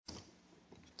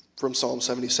from Psalm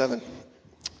 77.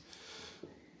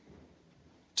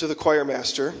 To the choir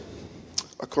master,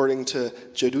 according to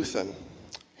Jeduthun,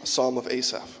 a psalm of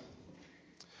Asaph.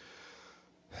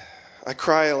 I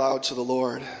cry aloud to the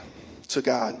Lord,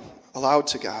 aloud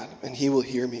to God, and he will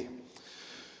hear me.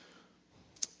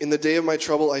 In the day of my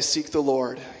trouble I seek the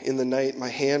Lord. In the night my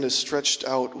hand is stretched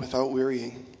out without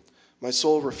wearying. My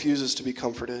soul refuses to be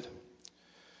comforted.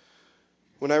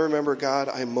 When I remember God,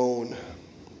 I moan.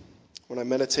 When I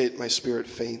meditate, my spirit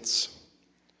faints.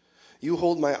 You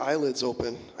hold my eyelids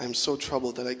open. I am so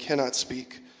troubled that I cannot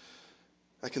speak.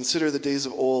 I consider the days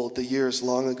of old, the years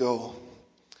long ago.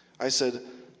 I said,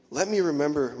 let me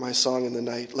remember my song in the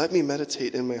night. Let me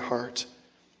meditate in my heart.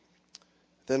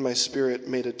 Then my spirit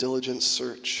made a diligent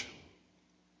search.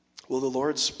 Will the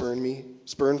Lord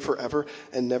spurn forever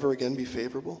and never again be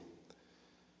favorable?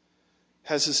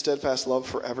 Has his steadfast love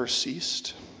forever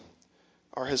ceased?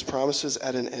 Are his promises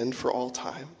at an end for all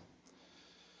time?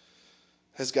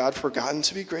 Has God forgotten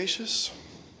to be gracious?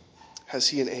 Has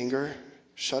he in anger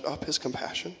shut up his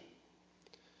compassion?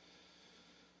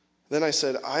 Then I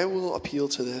said, I will appeal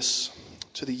to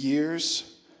the years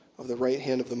of the right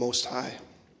hand of the Most High.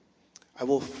 I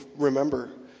will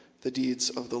remember the deeds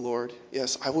of the Lord.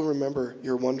 Yes, I will remember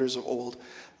your wonders of old.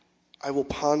 I will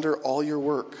ponder all your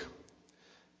work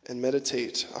and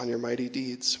meditate on your mighty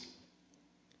deeds.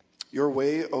 Your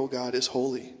way, O God, is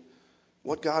holy.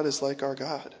 What God is like our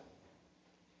God?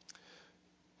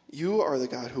 You are the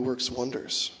God who works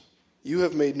wonders. You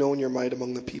have made known your might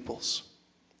among the peoples.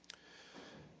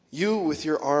 You, with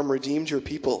your arm, redeemed your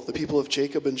people, the people of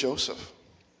Jacob and Joseph.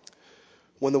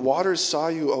 When the waters saw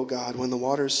you, O God, when the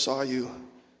waters saw you,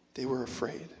 they were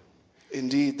afraid.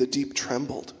 Indeed, the deep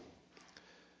trembled.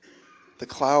 The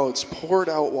clouds poured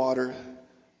out water.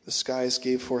 The skies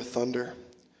gave forth thunder.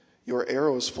 Your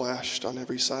arrows flashed on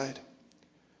every side.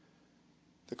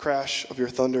 The crash of your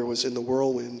thunder was in the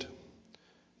whirlwind.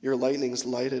 Your lightnings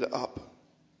lighted up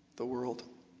the world.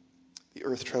 The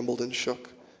earth trembled and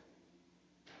shook.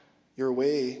 Your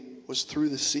way was through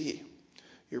the sea,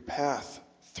 your path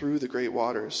through the great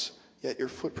waters, yet your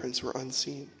footprints were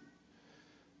unseen.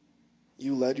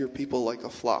 You led your people like a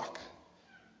flock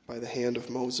by the hand of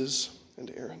Moses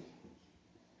and Aaron.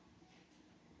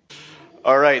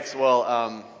 All right,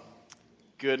 well,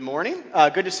 good morning.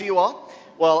 Good to see you all.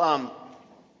 Well,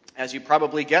 as you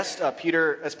probably guessed, as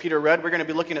Peter read, we're going to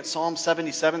be looking at Psalm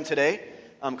 77 today.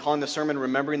 I'm calling the sermon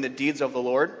Remembering the Deeds of the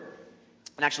Lord.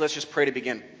 And actually, let's just pray to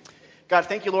begin. God,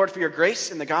 thank you, Lord, for your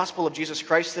grace in the gospel of Jesus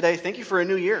Christ today. Thank you for a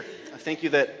new year. I thank you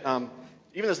that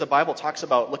even as the Bible talks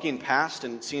about looking past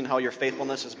and seeing how your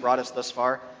faithfulness has brought us thus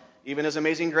far, even as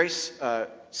Amazing Grace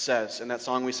says in that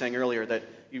song we sang earlier, that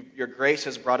your grace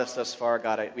has brought us thus far,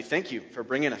 God. We thank you for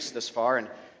bringing us this far. And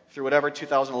through whatever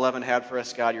 2011 had for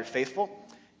us, God, you're faithful.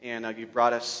 And you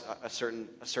brought us a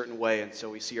certain way. And so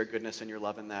we see your goodness and your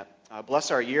love in that.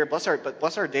 Bless our year. Bless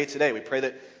our day today. We pray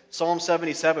that Psalm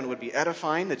 77 would be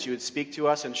edifying, that you would speak to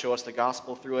us and show us the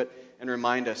gospel through it and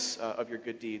remind us of your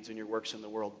good deeds and your works in the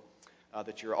world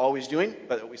that you're always doing,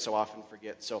 but that we so often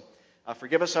forget. So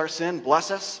forgive us our sin. Bless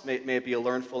us. May it be a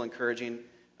learnful, encouraging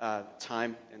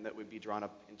time, and that we'd be drawn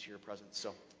up into your presence.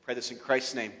 So pray this in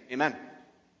Christ's name. Amen.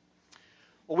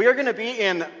 Well, we are going to be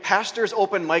in Pastor's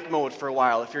Open Mic mode for a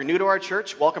while. If you're new to our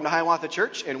church, welcome to Hiawatha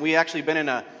Church. And we actually been in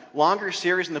a longer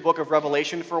series in the book of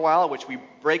Revelation for a while, which we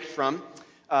break from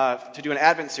to do an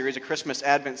Advent series, a Christmas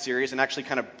Advent series, and actually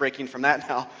kind of breaking from that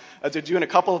now to doing a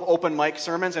couple of open mic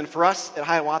sermons. And for us at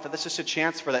Hiawatha, this is a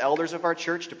chance for the elders of our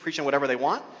church to preach on whatever they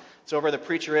want. So whoever the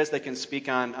preacher is, they can speak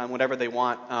on whatever they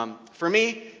want. For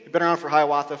me, you've been around for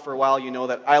Hiawatha for a while, you know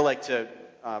that I like to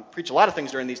preach a lot of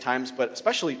things during these times, but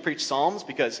especially preach Psalms,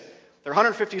 because there are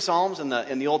 150 Psalms in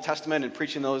the Old Testament, and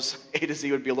preaching those A to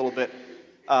Z would be a little bit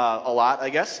a lot, I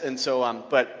guess. And so,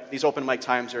 but these open mic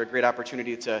times are a great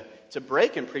opportunity to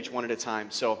break and preach one at a time.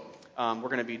 So we're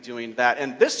going to be doing that.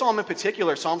 And this psalm in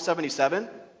particular, Psalm 77,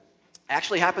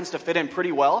 actually happens to fit in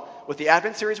pretty well with the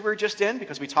Advent series we were just in,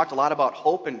 because we talked a lot about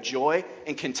hope and joy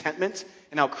and contentment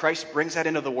and how Christ brings that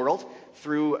into the world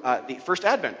through the first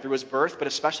Advent, through his birth, but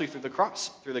especially through the cross,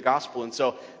 through the gospel. And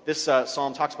so this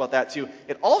psalm talks about that too.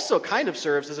 It also kind of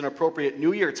serves as an appropriate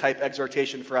New Year type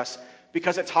exhortation for us,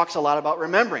 because it talks a lot about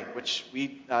remembering, which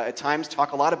we at times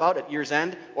talk a lot about at year's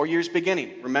end or year's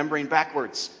beginning, remembering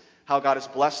backwards how God has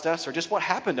blessed us, or just what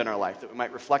happened in our life, that we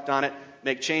might reflect on it,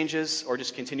 make changes, or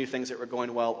just continue things that were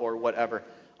going well, or whatever.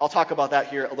 I'll talk about that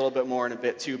here a little bit more in a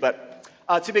bit too. But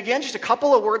to begin, just a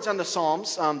couple of words on the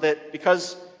Psalms, that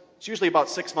because it's usually about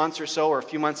 6 months or so, or a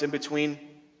few months in between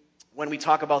when we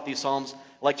talk about these Psalms,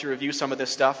 I like to review some of this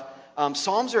stuff.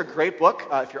 Psalms are a great book.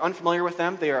 If you're unfamiliar with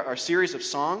them, they are a series of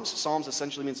songs. Psalms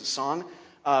essentially means a song.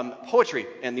 Poetry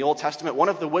in the Old Testament, one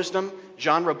of the wisdom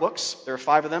genre books. There are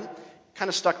 5 of them. Kind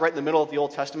of stuck right in the middle of the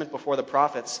Old Testament before the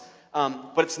prophets.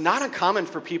 But it's not uncommon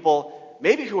for people,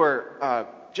 maybe who are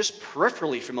just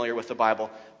peripherally familiar with the Bible,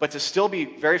 but to still be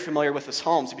very familiar with the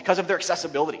Psalms because of their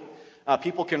accessibility.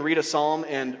 People can read a psalm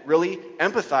and really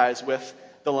empathize with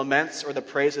the laments or the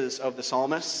praises of the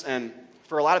psalmists. And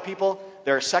for a lot of people,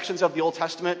 there are sections of the Old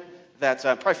Testament that,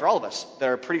 probably for all of us, that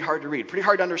are pretty hard to read, pretty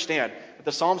hard to understand. But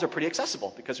the Psalms are pretty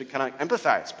accessible because we kind of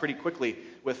empathize pretty quickly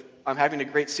with, I'm having a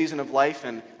great season of life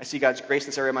and I see God's grace in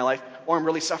this area of my life, or I'm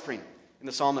really suffering. And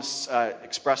the psalmists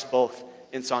express both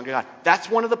in song to God. That's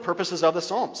one of the purposes of the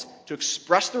Psalms, to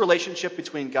express the relationship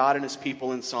between God and his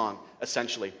people in song,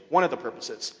 essentially. One of the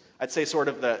purposes. I'd say sort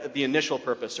of the initial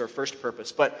purpose or first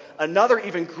purpose. But another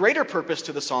even greater purpose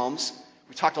to the Psalms,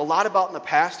 we talked a lot about in the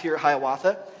past here at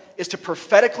Hiawatha, is to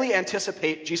prophetically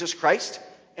anticipate Jesus Christ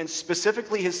and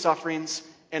specifically his sufferings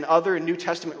and other New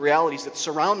Testament realities that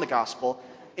surround the gospel,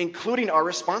 including our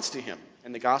response to him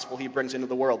and the gospel he brings into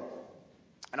the world.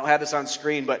 I don't have this on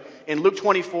screen, but in Luke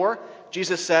 24,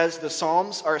 Jesus says the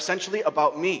Psalms are essentially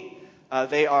about me.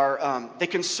 They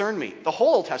concern me. The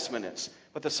whole Old Testament is.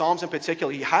 But the Psalms in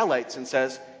particular, he highlights and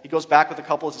says, he goes back with a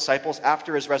couple of disciples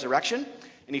after his resurrection,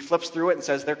 and he flips through it and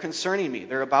says, they're concerning me.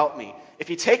 They're about me. If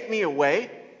you take me away,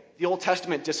 the Old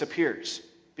Testament disappears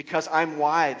because I'm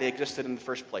why they existed in the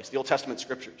first place, the Old Testament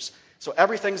scriptures. So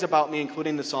everything's about me,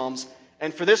 including the Psalms.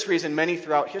 And for this reason, many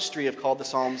throughout history have called the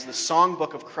Psalms the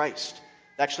songbook of Christ.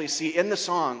 They actually see in the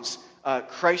songs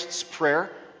Christ's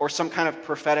prayer or some kind of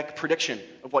prophetic prediction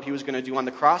of what he was going to do on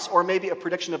the cross, or maybe a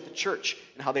prediction of the church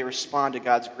and how they respond to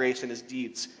God's grace and his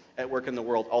deeds at work in the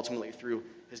world, ultimately through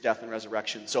his death and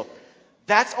resurrection. So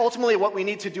that's ultimately what we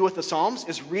need to do with the Psalms,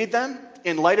 is read them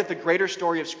in light of the greater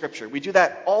story of Scripture. We do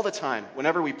that all the time.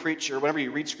 Whenever we preach or whenever you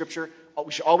read Scripture,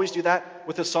 we should always do that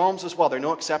with the Psalms as well. They're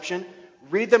no exception.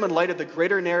 Read them in light of the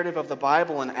greater narrative of the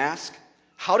Bible and ask,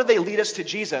 how do they lead us to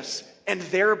Jesus and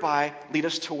thereby lead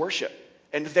us to worship?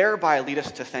 And thereby lead us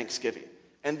to thanksgiving,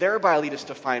 and thereby lead us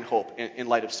to find hope in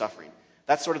light of suffering.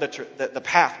 That's sort of the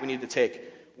path we need to take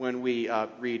when we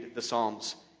read the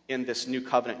Psalms in this New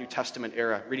Covenant, New Testament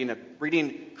era,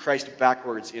 reading Christ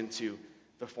backwards into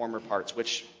the former parts,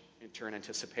 which in turn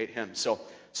anticipate him. So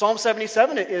Psalm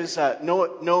 77 is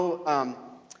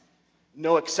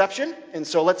no exception, and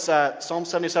so let's Psalm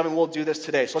 77. We'll do this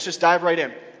today. So let's just dive right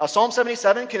in. Psalm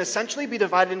 77 can essentially be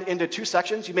divided into 2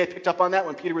 sections. You may have picked up on that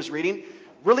when Peter was reading.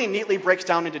 Really neatly breaks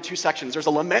down into 2 sections. There's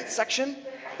a lament section.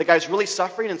 The guy's really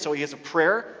suffering, and so he has a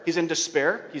prayer. He's in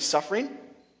despair. He's suffering.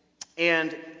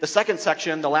 And the second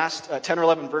section, the last 10 or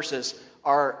 11 verses,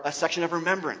 are a section of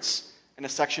remembrance and a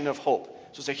section of hope.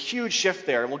 So it's a huge shift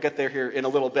there, and we'll get there here in a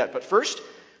little bit. But first,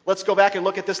 let's go back and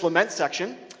look at this lament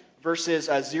section, verses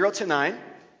 0 to 9.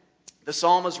 The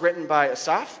psalm was written by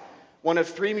Asaph, one of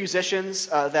 3 musicians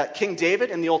that King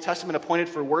David in the Old Testament appointed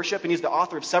for worship, and he's the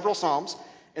author of several psalms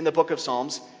in the book of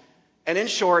Psalms. And in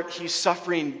short, he's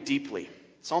suffering deeply.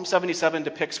 Psalm 77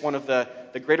 depicts one of the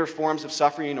greater forms of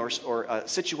suffering or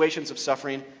situations of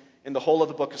suffering in the whole of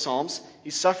the book of Psalms.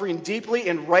 He's suffering deeply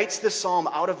and writes this psalm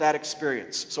out of that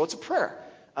experience. So it's a prayer,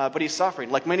 but he's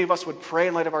suffering. Like many of us would pray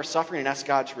in light of our suffering and ask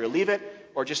God to relieve it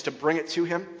or just to bring it to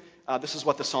him. This is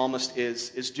what the psalmist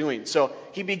is doing. So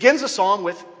he begins the psalm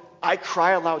with, I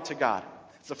cry aloud to God.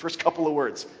 It's the first couple of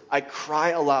words. I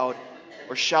cry aloud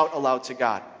or shout aloud to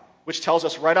God, which tells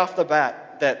us right off the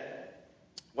bat that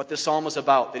what this psalm is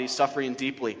about, that he's suffering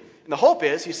deeply. And the hope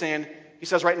is, he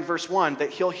says right in verse 1,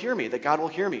 that he'll hear me, that God will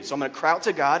hear me. So I'm going to cry out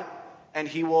to God, and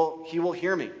he will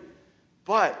hear me.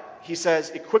 But, he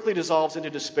says, it quickly dissolves into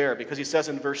despair, because he says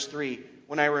in verse 3,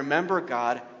 when I remember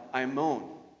God, I moan.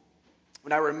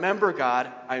 When I remember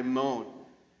God, I moan.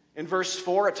 In verse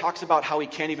 4, it talks about how he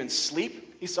can't even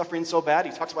sleep. He's suffering so bad.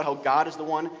 He talks about how God is the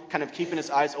one kind of keeping his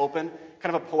eyes open,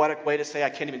 kind of a poetic way to say, I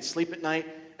can't even sleep at night.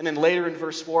 And then later in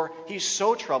verse 4, he's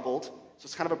so troubled, so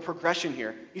it's kind of a progression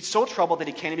here. He's so troubled that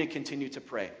he can't even continue to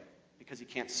pray because he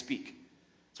can't speak.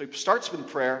 So he starts with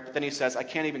prayer, but then he says, I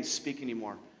can't even speak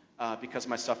anymore because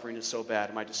my suffering is so bad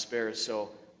and my despair is so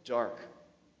dark.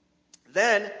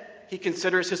 Then he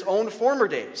considers his own former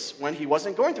days when he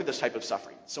wasn't going through this type of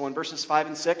suffering. So in verses 5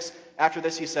 and 6, after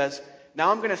this he says,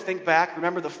 now I'm going to think back,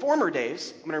 remember the former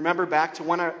days. I'm going to remember back to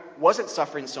when I wasn't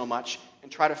suffering so much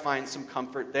and try to find some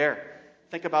comfort there.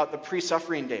 Think about the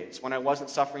pre-suffering days when I wasn't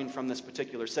suffering from this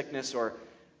particular sickness, or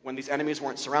when these enemies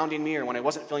weren't surrounding me, or when I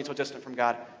wasn't feeling so distant from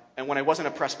God, and when I wasn't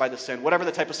oppressed by the sin. Whatever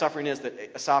the type of suffering is that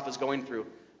Asaph is going through,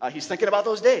 he's thinking about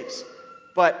those days.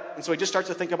 And so he just starts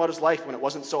to think about his life when it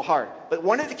wasn't so hard. But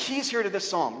one of the keys here to this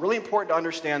psalm, really important to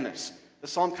understand this, the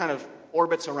psalm kind of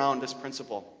orbits around this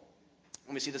principle.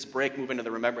 When we see this break, move into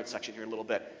the remembrance section here in a little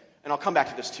bit. And I'll come back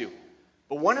to this too.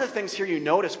 But one of the things here you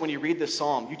notice when you read this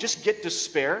psalm, you just get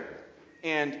despair.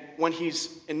 And when he's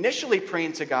initially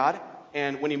praying to God,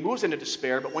 and when he moves into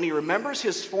despair, but when he remembers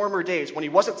his former days, when he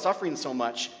wasn't suffering so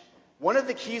much, one of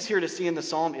the keys here to see in the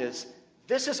psalm is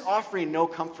this is offering no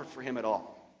comfort for him at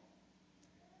all.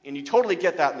 And you totally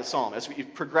get that in the psalm. As you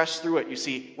progress through it, you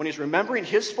see when he's remembering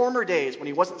his former days, when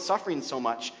he wasn't suffering so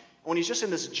much, when he's just in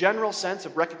this general sense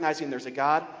of recognizing there's a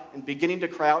God and beginning to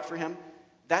cry out for him,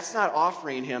 that's not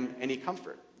offering him any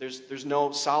comfort. There's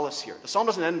no solace here. The psalm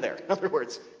doesn't end there. In other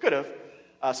words, could have.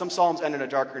 Some psalms end on a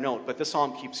darker note, but this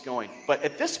psalm keeps going. But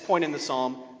at this point in the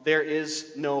psalm, there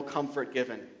is no comfort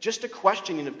given, just a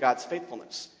questioning of God's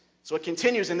faithfulness. So it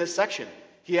continues in this section.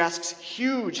 He asks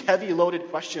huge, heavy loaded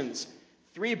questions,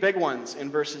 3 big ones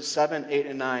in verses 7, 8,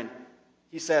 and 9.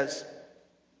 He says,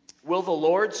 will the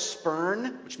Lord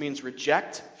spurn, which means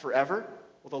reject, forever?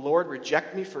 Will the Lord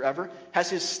reject me forever? Has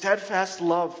his steadfast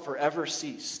love forever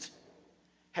ceased?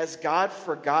 Has God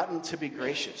forgotten to be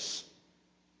gracious?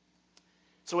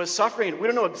 So his suffering, we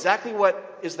don't know exactly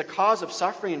what is the cause of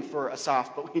suffering for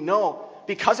Asaph, but we know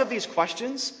because of these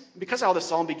questions, because of how the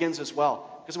psalm begins as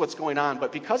well, because of what's going on,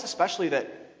 but because especially that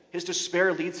his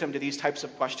despair leads him to these types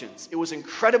of questions. It was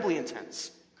incredibly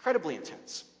intense.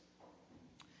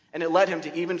 And it led him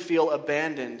to even feel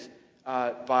abandoned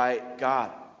by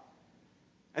God.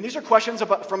 And these are questions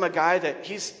from a guy that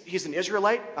he's an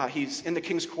Israelite. He's in the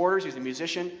king's quarters. He's a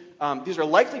musician. These are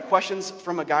likely questions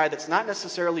from a guy that's not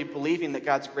necessarily believing that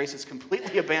God's grace is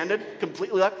completely abandoned,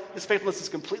 completely left. His faithfulness is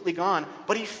completely gone,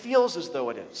 but he feels as though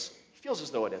it is.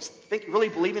 Really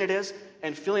believing it is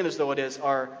and feeling as though it is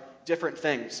are different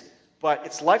things. But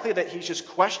it's likely that he's just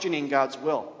questioning God's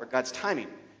will or God's timing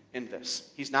in this.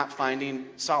 He's not finding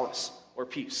solace or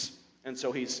peace. And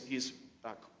so he's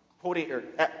quoting or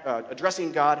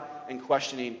addressing God and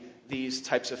questioning these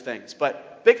types of things.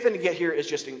 But big thing to get here is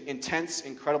just intense,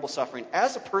 incredible suffering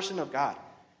as a person of God,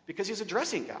 because he's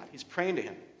addressing God. He's praying to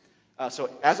him.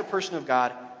 So as a person of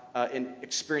God, in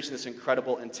experiencing this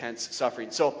incredible, intense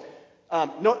suffering. So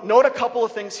note a couple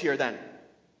of things here then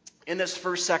in this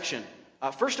first section.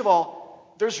 First of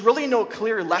all, there's really no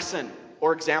clear lesson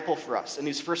or example for us in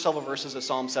these first several verses of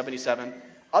Psalm 77,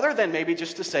 other than maybe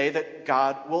just to say that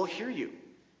God will hear you.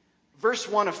 Verse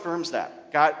 1 affirms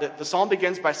that. The psalm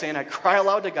begins by saying, I cry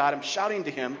aloud to God, I'm shouting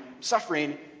to him,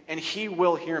 suffering, and he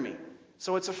will hear me.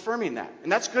 So it's affirming that.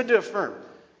 And that's good to affirm.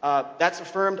 That's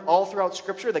affirmed all throughout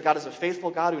Scripture, that God is a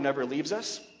faithful God who never leaves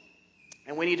us.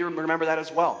 And we need to remember that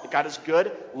as well, that God is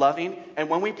good, loving, and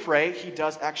when we pray, he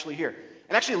does actually hear.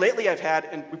 And actually lately I've had,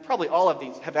 and we probably all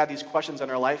have had these questions in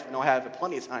our life, and I have it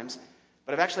plenty of times,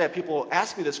 but I've actually had people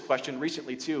ask me this question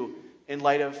recently too, in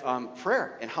light of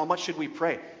prayer, and how much should we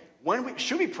pray?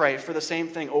 Should we pray for the same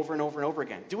thing over and over and over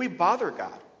again? Do we bother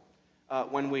God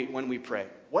when we pray?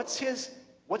 What's his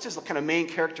kind of main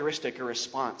characteristic or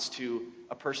response to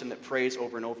a person that prays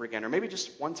over and over again, or maybe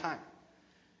just one time?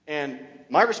 And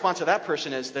my response to that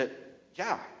person is that,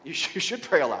 yeah, you should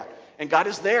pray a lot. And God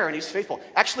is there, and he's faithful.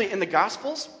 Actually, in the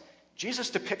Gospels, Jesus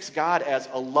depicts God as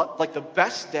like the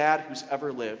best dad who's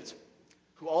ever lived,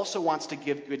 who also wants to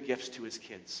give good gifts to his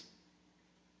kids.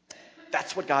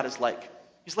 That's what God is like.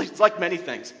 He's like many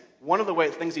things. One of the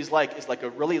things he's like is like a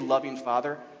really loving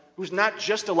father who's not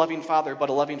just a loving father, but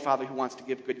a loving father who wants to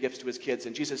give good gifts to his kids.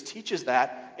 And Jesus teaches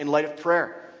that in light of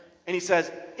prayer. And he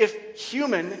says, if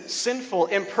human, sinful,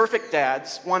 imperfect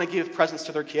dads want to give presents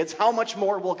to their kids, how much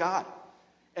more will God?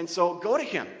 And so go to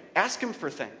him. Ask him for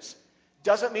things.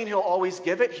 Doesn't mean he'll always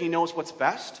give it. He knows what's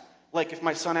best. Like if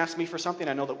my son asked me for something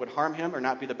I know that would harm him or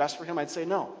not be the best for him, I'd say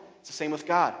no. It's the same with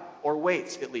God, or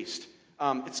wait at least.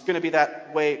 It's going to be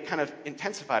that way kind of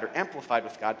intensified or amplified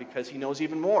with God because he knows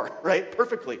even more, right?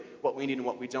 Perfectly what we need and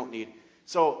what we don't need.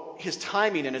 So his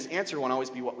timing and his answer won't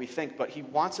always be what we think, but he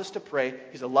wants us to pray.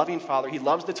 He's a loving father. He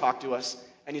loves to talk to us,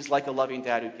 and he's like a loving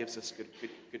dad who gives us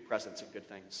good presents and good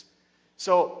things.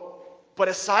 So, but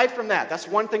aside from that, that's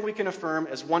one thing we can affirm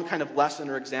as one kind of lesson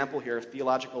or example here, a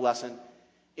theological lesson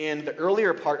in the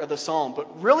earlier part of the psalm.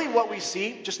 But really what we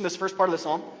see, just in this first part of the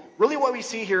psalm, really what we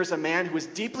see here is a man who is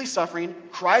deeply suffering,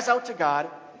 cries out to God,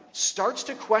 starts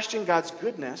to question God's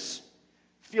goodness,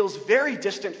 feels very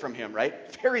distant from him, right?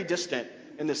 Very distant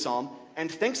in this psalm, and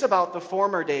thinks about the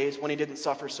former days when he didn't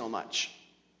suffer so much.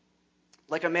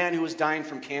 Like a man who was dying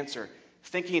from cancer,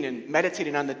 thinking and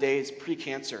meditating on the days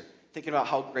pre-cancer, thinking about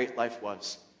how great life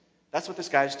was. That's what this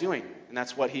guy's doing, and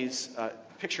that's what he's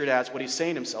pictured as, what he's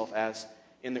saying himself as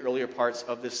in the earlier parts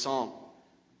of this psalm.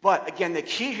 But again, the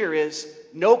key here is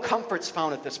no comfort's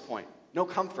found at this point. No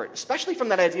comfort, especially from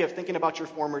that idea of thinking about your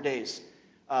former days,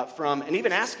 and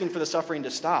even asking for the suffering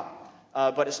to stop,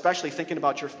 but especially thinking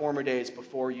about your former days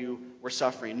before you were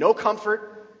suffering. No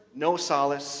comfort, no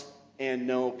solace, and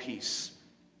no peace.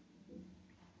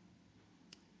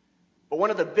 But one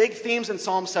of the big themes in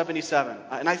Psalm 77,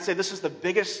 and I'd say this is the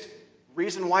biggest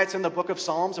reason why it's in the book of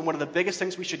Psalms, and one of the biggest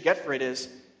things we should get for it is,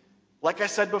 like I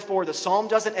said before, the psalm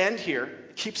doesn't end here.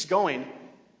 It keeps going.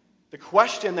 The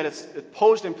question that is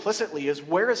posed implicitly is,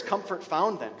 where is comfort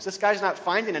found then? Because this guy's not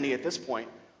finding any at this point.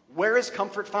 Where is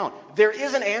comfort found? There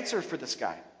is an answer for this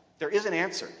guy. There is an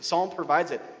answer. The psalm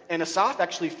provides it. And Asaph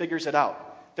actually figures it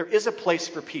out. There is a place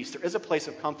for peace. There is a place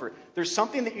of comfort. There's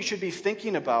something that you should be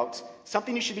thinking about,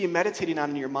 something you should be meditating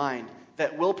on in your mind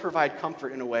that will provide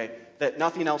comfort in a way that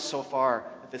nothing else so far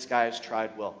that this guy has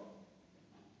tried will.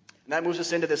 And that moves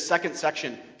us into this second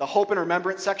section, the hope and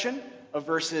remembrance section of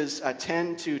verses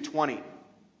 10 to 20.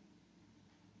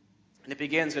 And it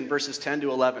begins in verses 10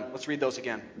 to 11. Let's read those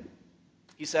again.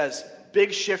 He says,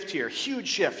 big shift here, huge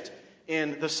shift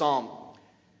in the psalm.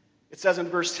 It says in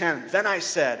verse 10, Then I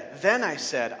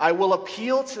said, I will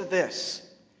appeal to this,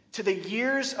 to the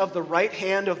years of the right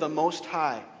hand of the Most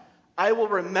High. I will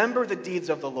remember the deeds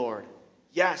of the Lord.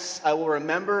 Yes, I will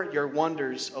remember your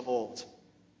wonders of old.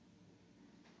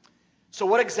 So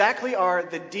what exactly are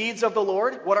the deeds of the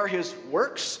Lord? What are his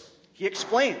works? He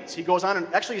explains. He goes on,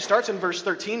 and actually he starts in verse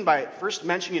 13 by first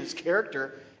mentioning his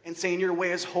character and saying, your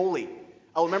way is holy.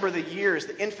 I'll remember the years,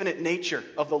 the infinite nature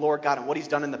of the Lord God and what he's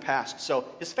done in the past. So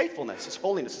his faithfulness, his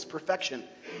holiness, his perfection.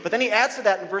 But then he adds to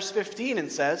that in verse 15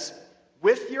 and says,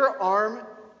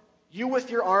 you with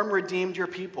your arm redeemed your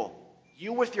people.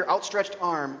 You with your outstretched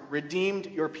arm redeemed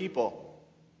your people.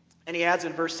 And he adds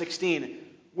in verse 16,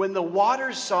 when the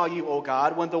waters saw you, O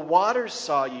God, when the waters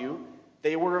saw you,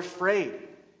 they were afraid.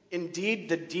 Indeed,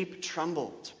 the deep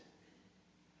trembled.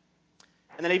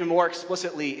 And then even more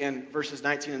explicitly in verses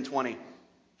 19 and 20,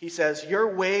 he says,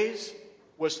 your ways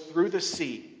was through the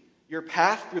sea, your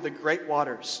path through the great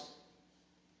waters.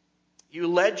 You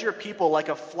led your people like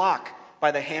a flock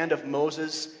by the hand of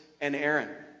Moses and Aaron.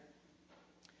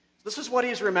 This is what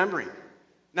he's remembering.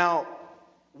 Now,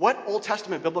 what Old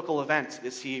Testament biblical event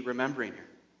is he remembering here?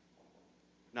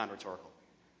 Non-rhetorical.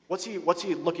 What's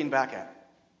he looking back at?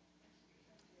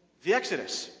 The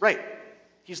Exodus, right.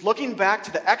 He's looking back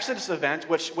to the Exodus event,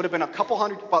 which would have been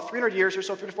about 300 years or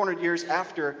so, 300 to 400 years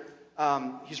after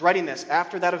he's writing this,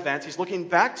 after that event. He's looking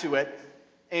back to it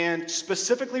and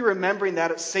specifically remembering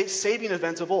that saving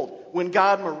event of old, when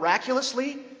God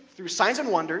miraculously, through signs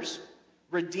and wonders,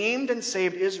 redeemed and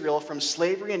saved Israel from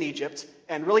slavery in Egypt,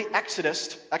 and really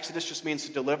exodus just means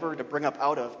to deliver, to bring up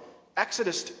out of,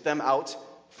 exodused them out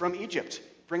from Egypt,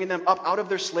 bringing them up out of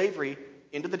their slavery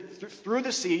through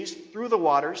the seas, through the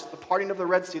waters, the parting of the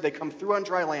Red Sea. They come through on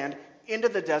dry land, into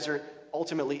the desert,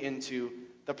 ultimately into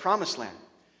the Promised Land.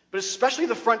 But especially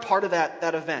the front part of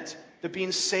that event, the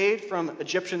being saved from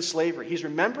Egyptian slavery. He's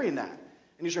remembering that.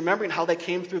 And he's remembering how they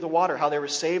came through the water, how they were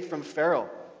saved from Pharaoh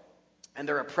and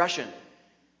their oppression.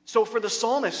 So for the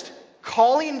psalmist,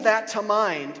 calling that to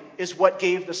mind is what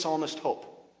gave the psalmist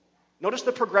hope. Notice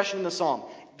the progression in the psalm.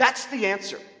 That's the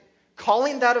answer.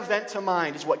 Calling that event to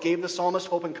mind is what gave the psalmist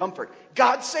hope and comfort.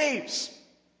 God saves.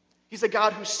 He's a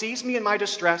God who sees me in my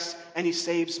distress, and he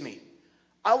saves me.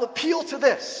 I'll appeal to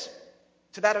this,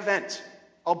 to that event.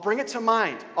 I'll bring it to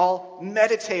mind. I'll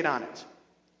meditate on it.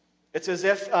 It's as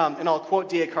if, and I'll quote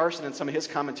D.A. Carson in some of his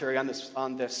commentary on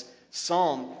this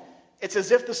psalm, it's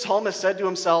as if the psalmist said to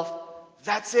himself,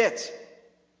 that's it.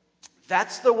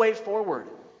 That's the way forward.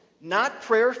 Not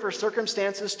prayer for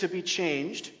circumstances to be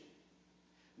changed,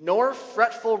 nor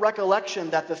fretful recollection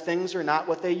that the things are not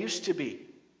what they used to be,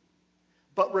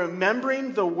 but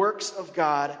remembering the works of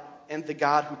God and the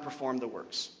God who performed the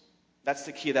works. That's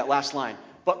the key, that last line.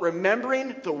 But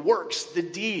remembering the works, the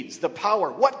deeds, the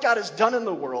power, what God has done in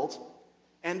the world,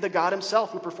 and the God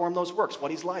himself who performed those works, what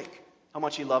he's like, how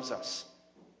much he loves us,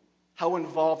 how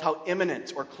involved, how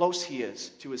imminent or close he is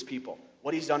to his people,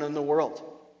 what he's done in the world.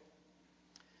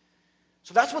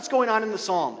 So that's what's going on in the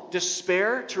psalm.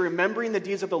 Despair to remembering the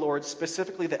deeds of the Lord,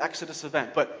 specifically the Exodus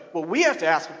event. But what we have to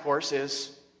ask, of course,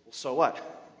 is, well, so what?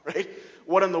 Right?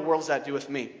 What in the world does that do with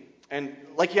me? And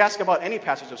like you ask about any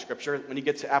passage of Scripture, when you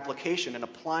get to application and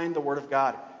applying the Word of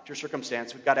God to your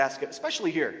circumstance, we've got to ask it,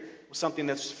 especially here, with something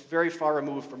that's very far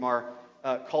removed from our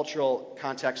cultural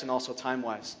context and also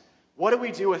time-wise. What do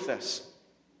we do with this?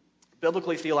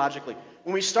 Biblically, theologically.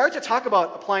 When we start to talk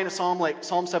about applying a psalm like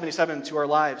Psalm 77 to our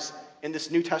lives in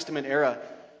this New Testament era,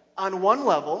 on one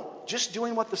level, just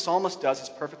doing what the psalmist does is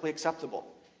perfectly acceptable.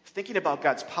 thinking about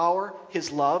God's power,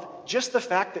 his love, just the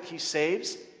fact that he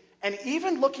saves, and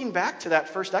even looking back to that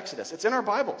first Exodus. It's in our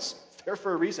Bibles. It's there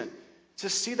for a reason. To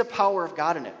see the power of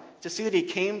God in it. To see that he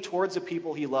came towards the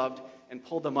people he loved and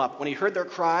pulled them up. When he heard their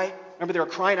cry, remember they were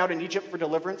crying out in Egypt for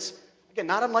deliverance? Again,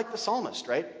 not unlike the psalmist,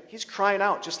 right? He's crying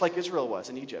out just like Israel was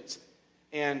in Egypt.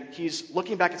 And he's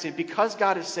looking back and saying, because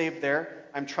God has saved there,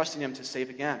 I'm trusting him to save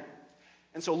again.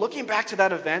 And so looking back to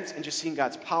that event and just seeing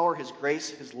God's power, his grace,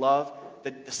 his love,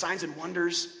 the signs and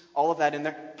wonders, all of that in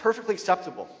there, perfectly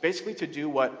acceptable. Basically to do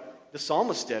what the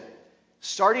psalmist did.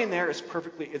 Starting there is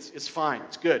perfectly, it's fine,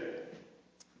 it's good.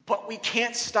 But we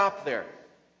can't stop there. And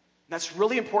that's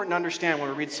really important to understand when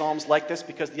we read Psalms like this,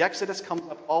 because the Exodus comes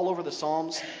up all over the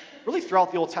Psalms, really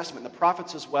throughout the Old Testament, and the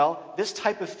prophets as well. This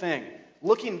type of thing,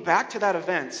 looking back to that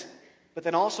event, but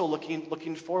then also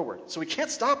looking forward. So we can't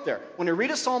stop there. When we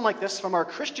read a psalm like this from our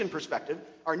Christian perspective,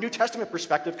 our New Testament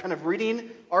perspective, kind of reading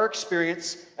our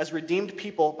experience as redeemed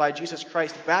people by Jesus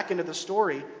Christ back into the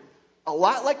story, a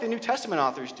lot like the New Testament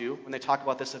authors do when they talk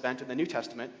about this event in the New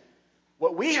Testament,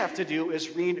 what we have to do is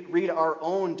read our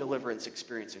own deliverance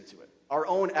experience into it, our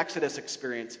own Exodus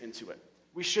experience into it.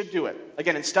 We should do it.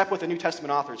 Again, in step with the New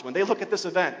Testament authors. When they look at this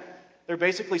event, they're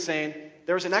basically saying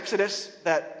there was an Exodus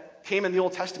that came in the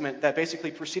Old Testament that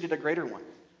basically preceded a greater one.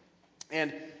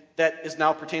 And that is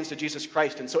now pertains to Jesus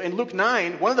Christ. And so in Luke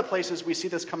 9, one of the places we see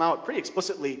this come out pretty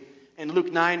explicitly in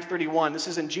Luke 9:31. This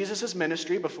is in Jesus'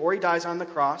 ministry before he dies on the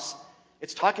cross.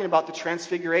 It's talking about the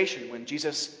transfiguration, when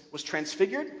Jesus was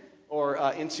transfigured or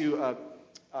into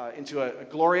a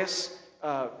glorious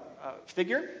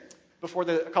figure before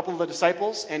a couple of the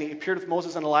disciples, and he appeared with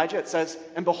Moses and Elijah. It says,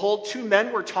 and behold, two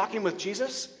men were talking with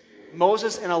Jesus,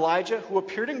 Moses and Elijah, who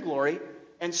appeared in glory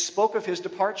and spoke of his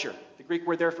departure. The Greek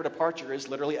word there for departure is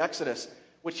literally Exodus,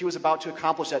 which he was about to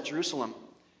accomplish at Jerusalem.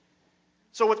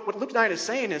 So what Luke 9 is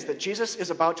saying is that Jesus is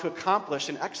about to accomplish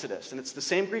an Exodus, and it's the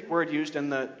same Greek word used in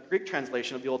the Greek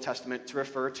translation of the Old Testament to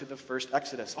refer to the first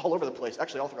Exodus, all over the place,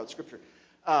 actually all throughout Scripture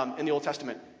in the Old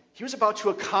Testament. He was about to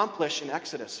accomplish an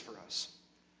Exodus for us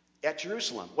at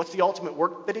Jerusalem. What's the ultimate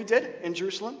work that he did in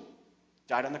Jerusalem?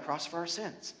 Died on the cross for our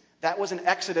sins. That was an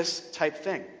Exodus type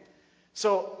thing.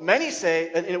 So many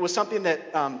say, and it was something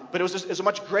that, but it was a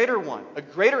much greater one, a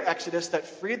greater Exodus that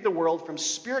freed the world from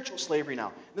spiritual slavery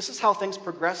now. This is how things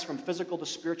progress from physical to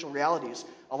spiritual realities.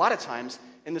 A lot of times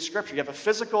in the Scripture, you have a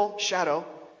physical shadow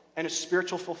and a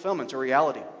spiritual fulfillment or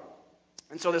reality.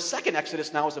 And so the second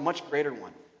Exodus now is a much greater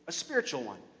one, a spiritual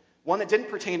one. One that didn't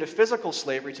pertain to physical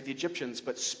slavery to the Egyptians,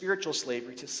 but spiritual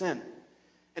slavery to sin.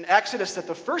 An Exodus that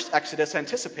the first Exodus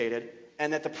anticipated,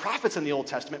 and that the prophets in the Old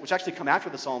Testament, which actually come after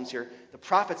the Psalms here, the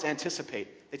prophets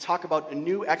anticipate. They talk about a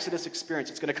new Exodus experience.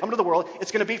 It's going to come to the world.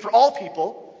 It's going to be for all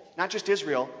people, not just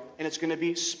Israel, and it's going to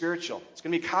be spiritual. It's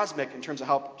going to be cosmic in terms of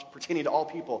how pertaining to all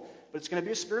people, but it's going to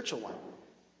be a spiritual one.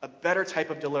 A better type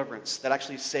of deliverance that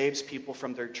actually saves people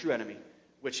from their true enemy,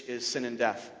 which is sin and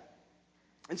death.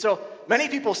 And so many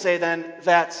people say then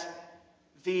that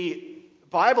the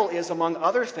Bible is, among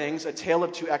other things, a tale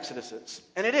of two Exoduses.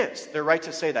 And it is. They're right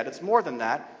to say that. It's more than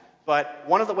that. But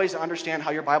one of the ways to understand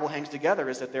how your Bible hangs together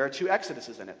is that there are two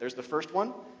Exoduses in it. There's the first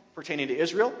one pertaining to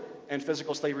Israel and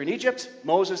physical slavery in Egypt.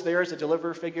 Moses there is a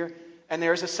deliverer figure. And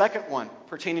there's a second one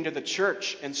pertaining to the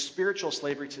church and spiritual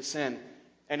slavery to sin.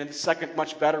 And in the second,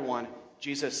 much better one,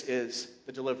 Jesus is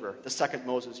the deliverer. The second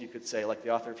Moses, you could say, like the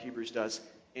author of Hebrews does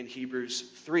in Hebrews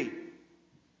 3.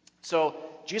 So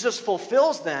Jesus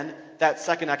fulfills then that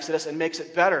second Exodus and makes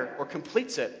it better, or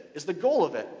completes it, is the goal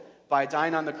of it, by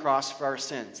dying on the cross for our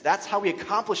sins. That's how he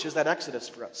accomplishes that Exodus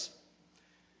for us.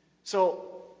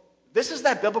 So this is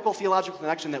that biblical theological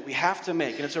connection that we have to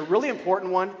make, and it's a really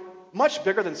important one, much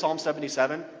bigger than Psalm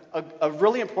 77, a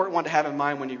really important one to have in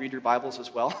mind when you read your Bibles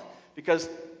as well, because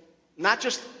not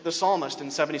just the psalmist in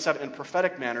 77 in a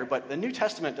prophetic manner, but the New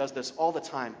Testament does this all the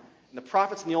time. And the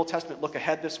prophets in the Old Testament look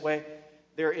ahead this way.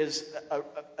 There is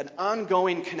an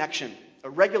ongoing connection, a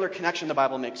regular connection the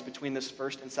Bible makes between this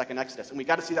first and second Exodus. And we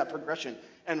got to see that progression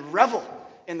and revel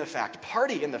in the fact,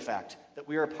 party in the fact that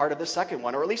we are a part of the second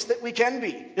one, or at least that we can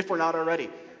be, if we're not already.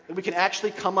 That we can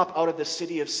actually come up out of the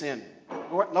city of sin.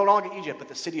 No longer Egypt, but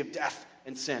the city of death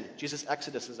and sin. Jesus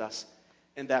exoduses us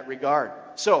in that regard.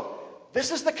 So,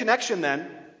 this is the connection then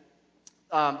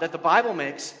that the Bible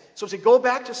makes. So as we go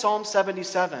back to Psalm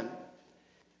 77,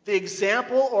 the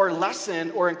example or lesson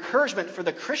or encouragement for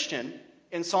the Christian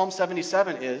in Psalm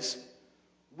 77 is,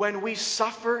 when we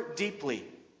suffer deeply,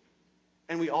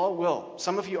 and we all will.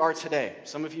 Some of you are today.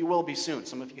 Some of you will be soon.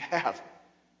 Some of you have.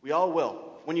 We all will.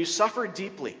 When you suffer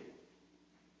deeply,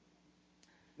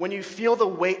 when you feel the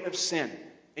weight of sin,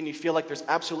 and you feel like there's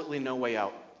absolutely no way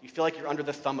out, you feel like you're under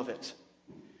the thumb of it,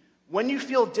 When you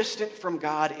feel distant from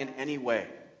God in any way,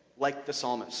 like the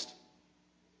psalmist,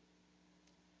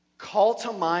 call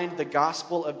to mind the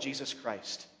gospel of Jesus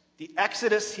Christ, the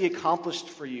exodus he accomplished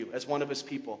for you as one of his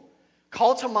people.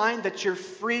 Call to mind that you're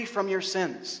free from your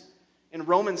sins. In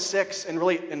Romans 6, and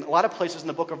really in a lot of places in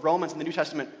the book of Romans in the New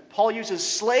Testament, Paul uses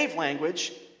slave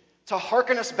language to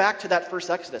hearken us back to that first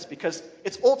exodus because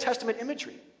it's Old Testament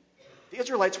imagery. The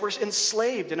Israelites were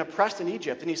enslaved and oppressed in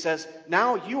Egypt, and he says,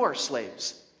 now you are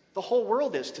slaves. The whole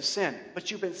world is to sin,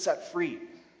 but you've been set free.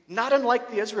 Not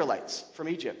unlike the Israelites from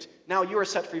Egypt. Now you are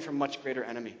set free from a much greater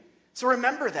enemy. So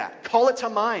remember that. Call it to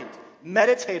mind.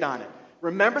 Meditate on it.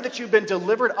 Remember that you've been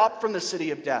delivered up from the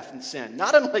city of death and sin.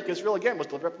 Not unlike Israel, again, was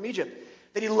delivered up from Egypt.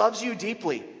 That he loves you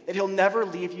deeply. That he'll never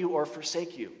leave you or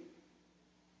forsake you.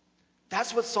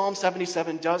 That's what Psalm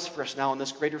 77 does for us now in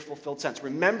this greater fulfilled sense.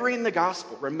 Remembering the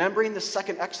gospel. Remembering the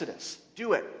second Exodus.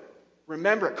 Do it.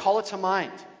 Remember it. Call it to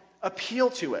mind. Appeal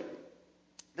to it.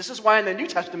 This is why in the New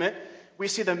Testament, we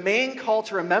see the main call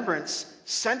to remembrance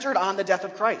centered on the death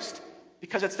of Christ.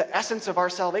 Because it's the essence of our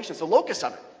salvation. It's the locus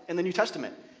of it in the New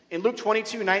Testament. In Luke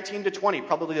 22, 19 to 20,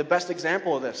 probably the best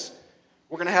example of this.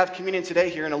 We're going to have communion today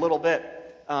here in a little bit,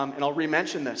 and I'll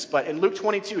re-mention this. But in Luke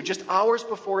 22, just hours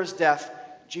before his death,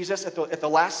 Jesus at the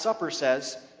Last Supper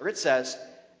says,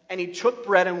 and he took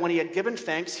bread, and when he had given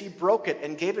thanks, he broke it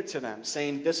and gave it to them,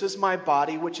 saying, this is my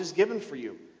body which is given for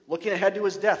you. Looking ahead to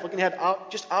his death, looking ahead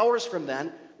just hours from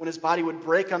then, when his body would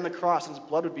break on the cross and his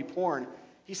blood would be poured,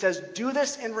 he says, do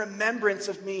this in remembrance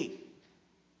of me.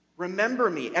 Remember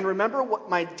me, and remember what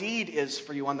my deed is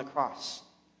for you on the cross.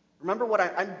 Remember what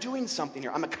I'm doing something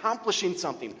here. I'm accomplishing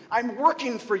something. I'm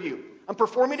working for you. I'm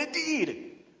performing a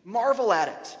deed. Marvel at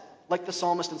it. Like the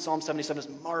psalmist in Psalm 77 is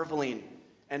marveling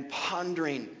and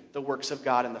pondering the works of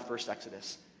God in the first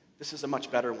Exodus. This is a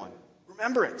much better one.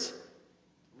 Remember it.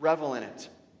 Revel in it.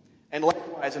 And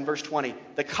likewise in verse 20,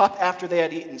 the cup after they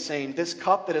had eaten, saying, this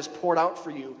cup that is poured out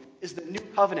for you is the new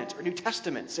covenant, or New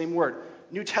Testament, same word,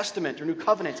 New Testament or New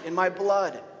Covenant in my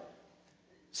blood.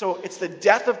 So it's the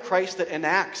death of Christ that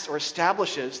enacts or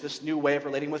establishes this new way of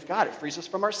relating with God. It frees us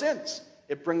from our sins.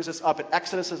 It brings us up. It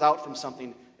exodus us out from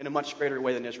something in a much greater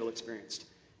way than Israel experienced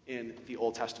in the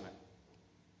Old Testament.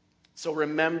 So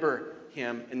remember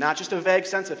him, and not just a vague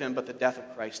sense of him, but the death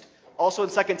of Christ. Also in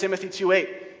 2 Timothy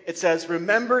 2:8, it says,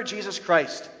 remember Jesus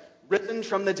Christ, risen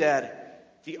from the dead,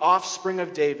 the offspring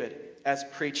of David, as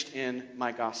preached in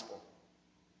my gospel.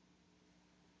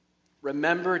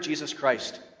 Remember Jesus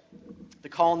Christ. The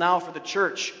call now for the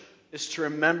church is to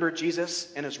remember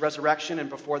Jesus and his resurrection, and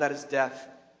before that his death.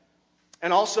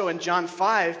 And also in John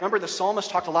 5, remember the psalmist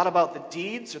talked a lot about the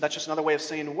deeds, or that's just another way of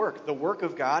saying work. The work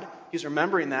of God, he's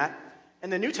remembering that.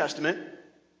 In the New Testament,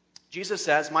 Jesus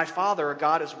says, my Father, or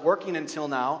God, is working until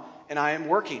now, and I am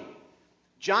working.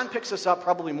 John picks this up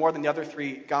probably more than the other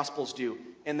three Gospels do,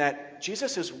 in that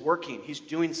Jesus is working. He's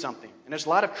doing something. And there's a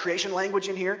lot of creation language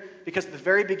in here, because at the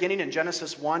very beginning in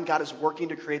Genesis 1, God is working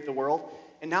to create the world.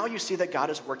 And now you see that God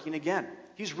is working again.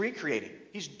 He's recreating.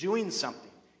 He's doing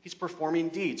something. He's performing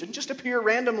deeds. It didn't just appear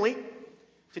randomly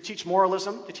to teach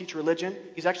moralism, to teach religion.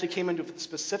 He's actually came into a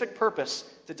specific purpose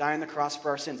to die on the cross for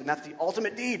our sins. And that's the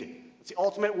ultimate deed. That's the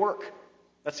ultimate work.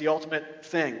 That's the ultimate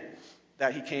thing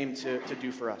that he came to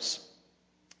do for us.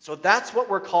 So that's what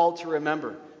we're called to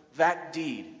remember. That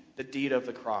deed, the deed of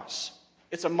the cross.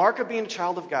 It's a mark of being a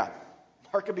child of God.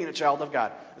 Mark of being a child of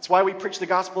God. That's why we preach the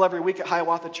gospel every week at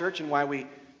Hiawatha Church, and why we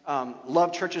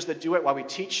love churches that do it, why we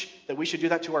teach that we should do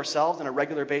that to ourselves on a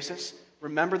regular basis.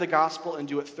 Remember the gospel and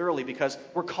do it thoroughly, because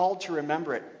we're called to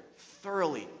remember it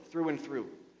thoroughly, through and through.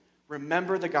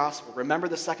 Remember the gospel. Remember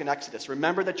the second Exodus.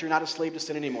 Remember that you're not a slave to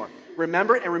sin anymore.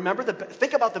 Remember it, and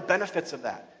think about the benefits of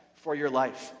that for your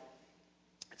life.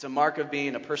 It's a mark of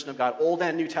being a person of God, Old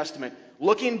and New Testament,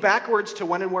 looking backwards to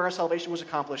when and where our salvation was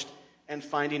accomplished, and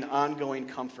finding ongoing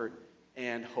comfort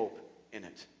and hope in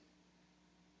it.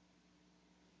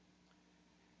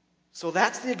 So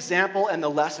that's the example and the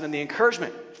lesson and the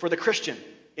encouragement for the Christian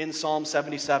in Psalm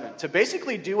 77, to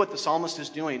basically do what the psalmist is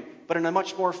doing, but in a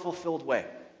much more fulfilled way.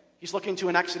 He's looking to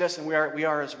an Exodus, and we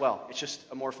are as well. It's just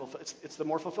a more it's the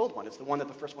more fulfilled one. It's the one that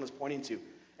the first one is pointing to.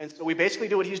 And so we basically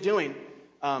do what he's doing,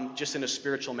 just in a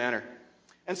spiritual manner.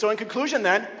 And so in conclusion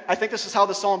then, I think this is how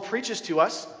the psalm preaches to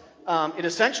us. It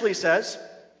essentially says,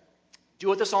 do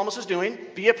what the psalmist is doing,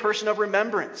 be a person of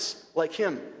remembrance, like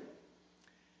him.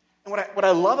 And what I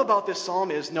love about this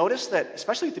psalm is, notice that,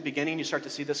 especially at the beginning, you start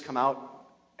to see this come out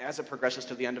as it progresses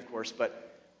to the end, of course,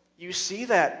 but you see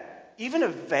that even a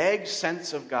vague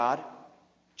sense of God,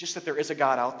 just that there is a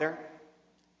God out there,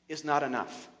 is not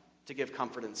enough to give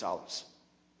comfort and solace.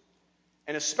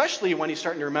 And especially when he's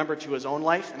starting to remember to his own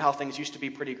life and how things used to be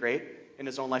pretty great in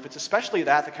his own life, it's especially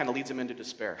that kind of leads him into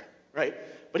despair, right?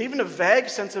 But even a vague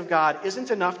sense of God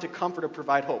isn't enough to comfort or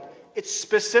provide hope. It's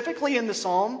specifically in the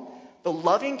psalm, the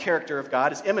loving character of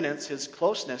God, his immanence, his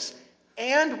closeness,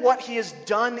 and what he has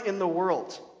done in the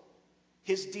world,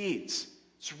 his deeds.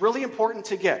 It's really important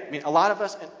to get. I mean, a lot of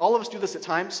us, and all of us do this at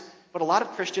times, but a lot of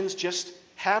Christians just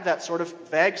have that sort of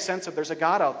vague sense of there's a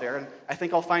God out there, and I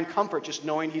think I'll find comfort just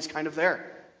knowing he's kind of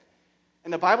there.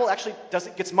 And the Bible actually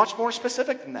gets much more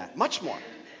specific than that, much more.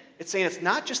 It's saying it's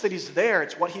not just that he's there,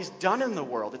 it's what he's done in the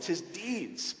world. It's his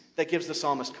deeds that gives the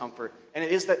psalmist comfort, and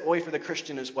it is that way for the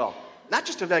Christian as well. Not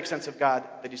just a vague sense of God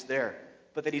that he's there,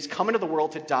 but that he's come into the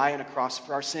world to die on a cross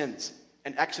for our sins,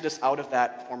 and exodus out of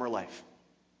that former life.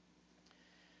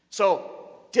 So,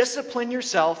 discipline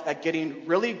yourself at getting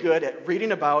really good at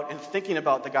reading about and thinking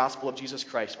about the gospel of Jesus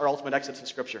Christ, our ultimate exodus in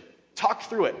Scripture. Talk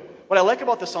through it. What I like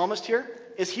about the psalmist here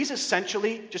is he's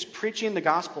essentially just preaching the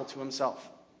gospel to himself.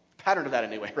 Pattern of that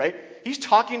anyway, right? He's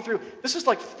talking through, this is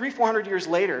like 300-400 years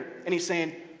later, and he's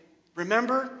saying,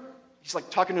 remember, he's like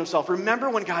talking to himself, remember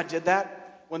when God did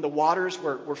that? When the waters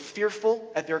were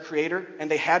fearful at their creator, and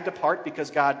they had to part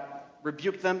because God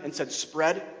rebuked them and said,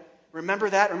 spread. Remember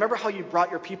that? Remember how you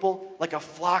brought your people like a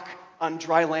flock on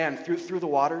dry land through the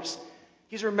waters?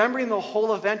 He's remembering the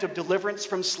whole event of deliverance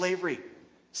from slavery,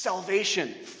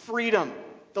 salvation, freedom,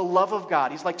 the love of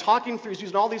God. He's like talking through, he's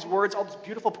using all these words, all this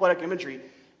beautiful poetic imagery,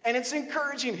 and it's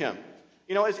encouraging him.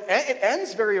 You know, it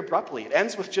ends very abruptly. It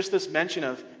ends with just this mention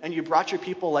of, and you brought your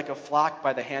people like a flock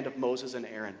by the hand of Moses and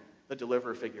Aaron, the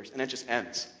deliverer figures, and it just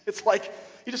ends. It's like,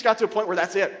 you just got to a point where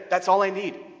that's it. That's all I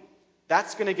need.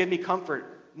 That's going to give me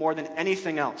comfort more than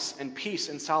anything else, and peace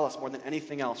and solace more than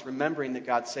anything else, remembering that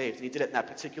God saves. And he did it in that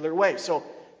particular way. So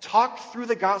talk through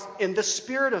the gospel. In the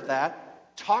spirit of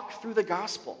that, talk through the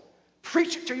gospel.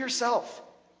 Preach it to yourself.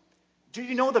 Do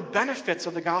you know the benefits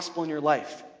of the gospel in your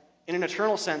life? In an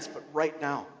eternal sense, but right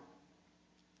now.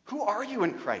 Who are you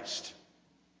in Christ?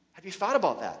 Have you thought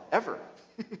about that ever?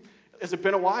 Has it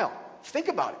been a while? Think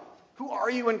about it. Who are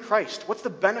you in Christ? What's the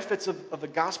benefits of the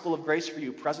gospel of grace for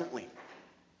you presently?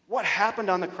 What happened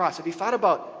on the cross? Have you thought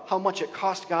about how much it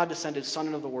cost God to send his son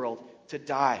into the world to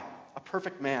die, a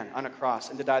perfect man on a cross,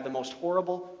 and to die the most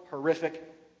horrible, horrific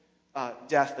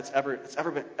death that's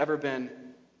ever been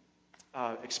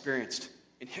experienced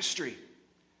in history?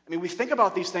 I mean, we think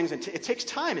about these things, and it takes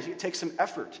time. It takes some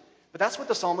effort. But that's what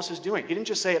the psalmist is doing. He didn't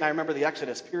just say it, and I remember the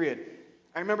Exodus, period.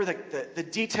 I remember the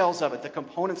details of it, the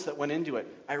components that went into it.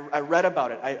 I read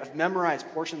about it. I've memorized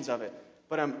portions of it.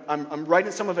 But I'm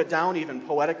writing some of it down even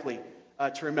poetically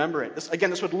to remember it.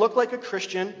 This would look like a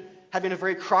Christian having a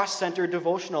very cross-centered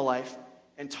devotional life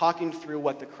and talking through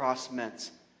what the cross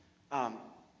meant.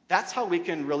 That's how we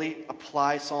can really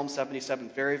apply Psalm 77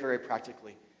 very, very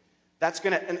practically. That's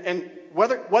going to, and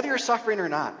whether you're suffering or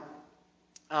not,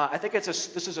 I think this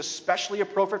is especially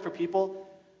appropriate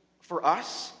for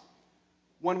us,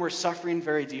 when we're suffering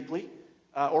very deeply,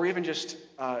 or even just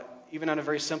even in a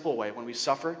very simple way, when we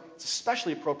suffer. It's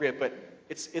especially appropriate, but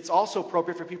it's also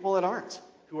appropriate for people that aren't,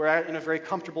 who are in a very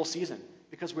comfortable season,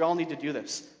 because we all need to do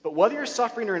this. But whether you're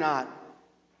suffering or not,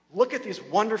 look at these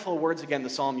wonderful words again the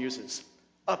psalm uses.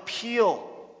 Appeal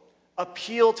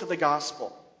to the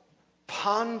gospel.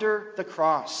 Ponder the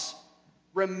cross.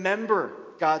 Remember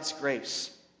God's grace.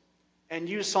 And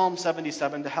use Psalm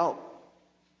 77 to help.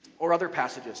 Or other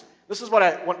passages. This is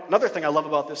another thing I love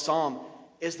about this psalm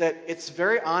is that it's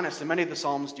very honest, and many of the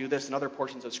psalms do this in other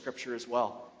portions of Scripture as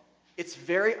well. It's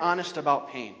very honest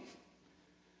about pain.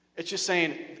 It's just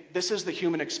saying, this is the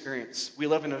human experience. We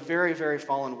live in a very, very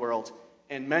fallen world,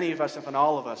 and many of us, if not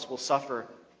all of us, will suffer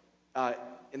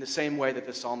in the same way that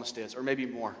this psalmist is, or maybe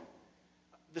more.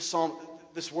 This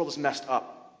world is messed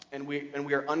up, and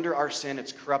we are under our sin.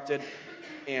 It's corrupted,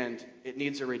 and it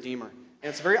needs a redeemer. And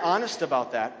it's very honest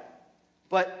about that.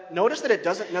 But notice that it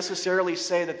doesn't necessarily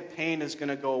say that the pain is going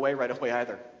to go away right away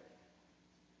either.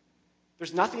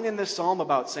 There's nothing in this psalm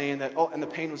about saying that, and the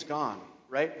pain was gone,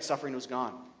 right? The suffering was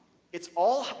gone. It's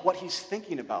all what he's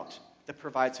thinking about that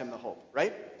provides him the hope,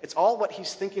 right? It's all what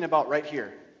he's thinking about right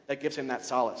here that gives him that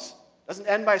solace. It doesn't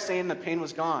end by saying the pain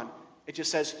was gone. It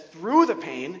just says through the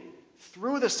pain,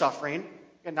 through the suffering,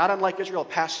 and not unlike Israel,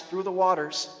 passed through the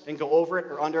waters, didn't go over it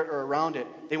or under it or around it.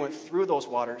 They went through those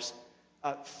waters.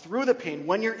 Through the pain,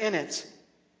 when you're in it,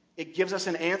 it gives us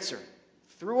an answer.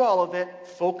 Through all of it,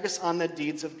 focus on the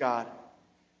deeds of God,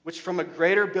 which from a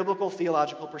greater biblical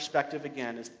theological perspective,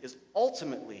 again, is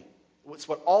ultimately, it's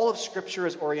what all of Scripture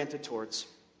is oriented towards,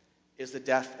 is the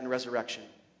death and resurrection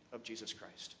of Jesus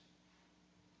Christ.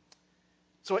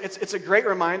 So it's a great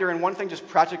reminder, and one thing just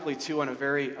practically, too, on a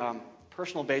very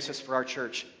personal basis for our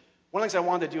church, one of the things I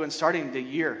wanted to do in starting the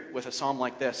year with a psalm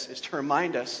like this is to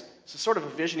remind us, it's sort of a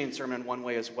visioning sermon in one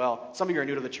way as well. Some of you are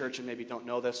new to the church and maybe don't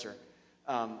know this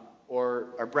or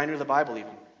are brand new to the Bible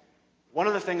even. One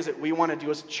of the things that we want to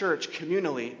do as a church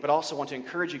communally, but also want to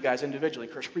encourage you guys individually,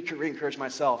 re-encourage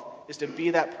myself, is to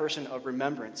be that person of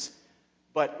remembrance,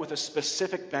 but with a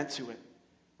specific bent to it.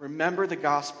 Remember the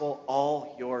gospel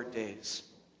all your days.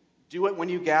 Do it when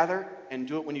you gather, and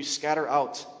do it when you scatter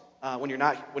out, when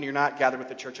you're not gathered with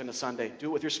the church on a Sunday. Do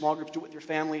it with your small groups, do it with your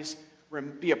families.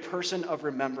 Be a person of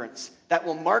remembrance. That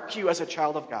will mark you as a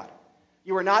child of God.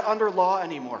 You are not under law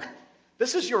anymore.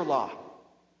 This is your law.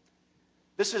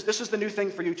 This is the new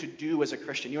thing for you to do as a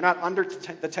Christian. You're not under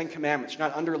the Ten Commandments. You're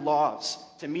not under laws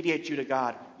to mediate you to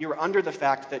God. You're under the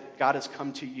fact that God has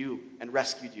come to you and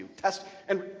rescued you.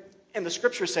 And the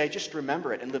scriptures say, just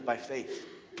remember it and live by faith.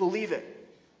 Believe it.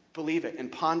 Believe it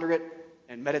and ponder it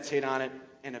and meditate on it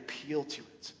and appeal to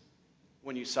it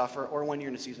when you suffer or when you're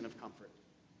in a season of comfort.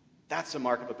 That's the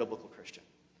mark of a biblical Christian.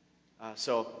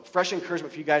 So fresh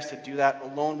encouragement for you guys to do that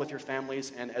alone with your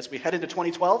families, and as we head into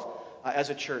 2012 as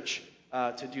a church,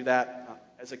 to do that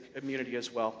as a community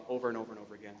as well, over and over and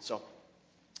over again. So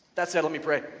that said, let me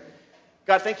pray.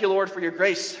 God, thank you, Lord, for your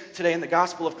grace today in the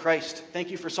gospel of Christ.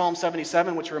 Thank you for Psalm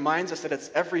 77, which reminds us that it's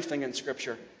everything in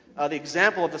Scripture. The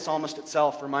example of the psalmist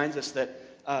itself reminds us that,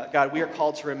 God, we are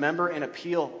called to remember and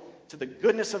appeal to the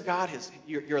goodness of God,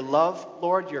 your love,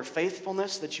 Lord, your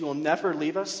faithfulness, that you will never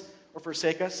leave us or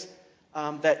forsake us,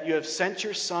 that you have sent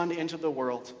your Son into the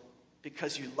world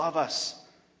because you love us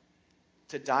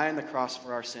to die on the cross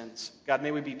for our sins. God,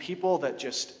 may we be people that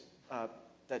just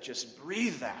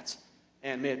breathe that,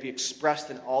 and may it be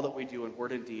expressed in all that we do in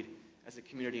word and deed as a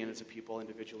community and as a people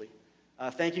individually.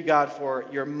 Thank you, God, for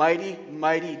your mighty,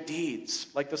 mighty deeds.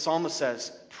 Like the psalmist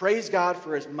says, praise God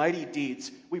for his mighty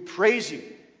deeds. We praise you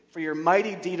for your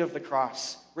mighty deed of the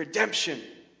cross, redemption,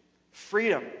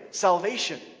 freedom,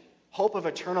 salvation, hope of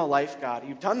eternal life, God.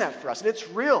 You've done that for us, and it's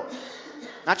real.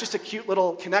 Not just a cute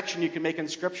little connection you can make in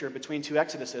Scripture between two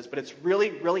Exoduses, but it's really,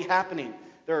 really happening.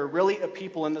 There are really a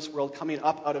people in this world coming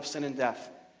up out of sin and death.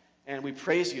 And we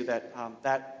praise you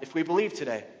that if we believe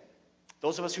today,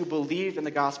 those of us who believe in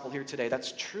the gospel here today,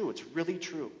 that's true. It's really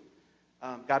true.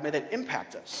 God, may that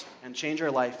impact us and change our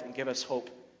life and give us hope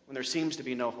when there seems to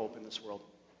be no hope in this world.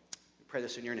 We pray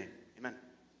this in your name. Amen.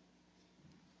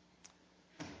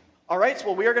 All right,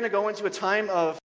 well, we are going to go into a time of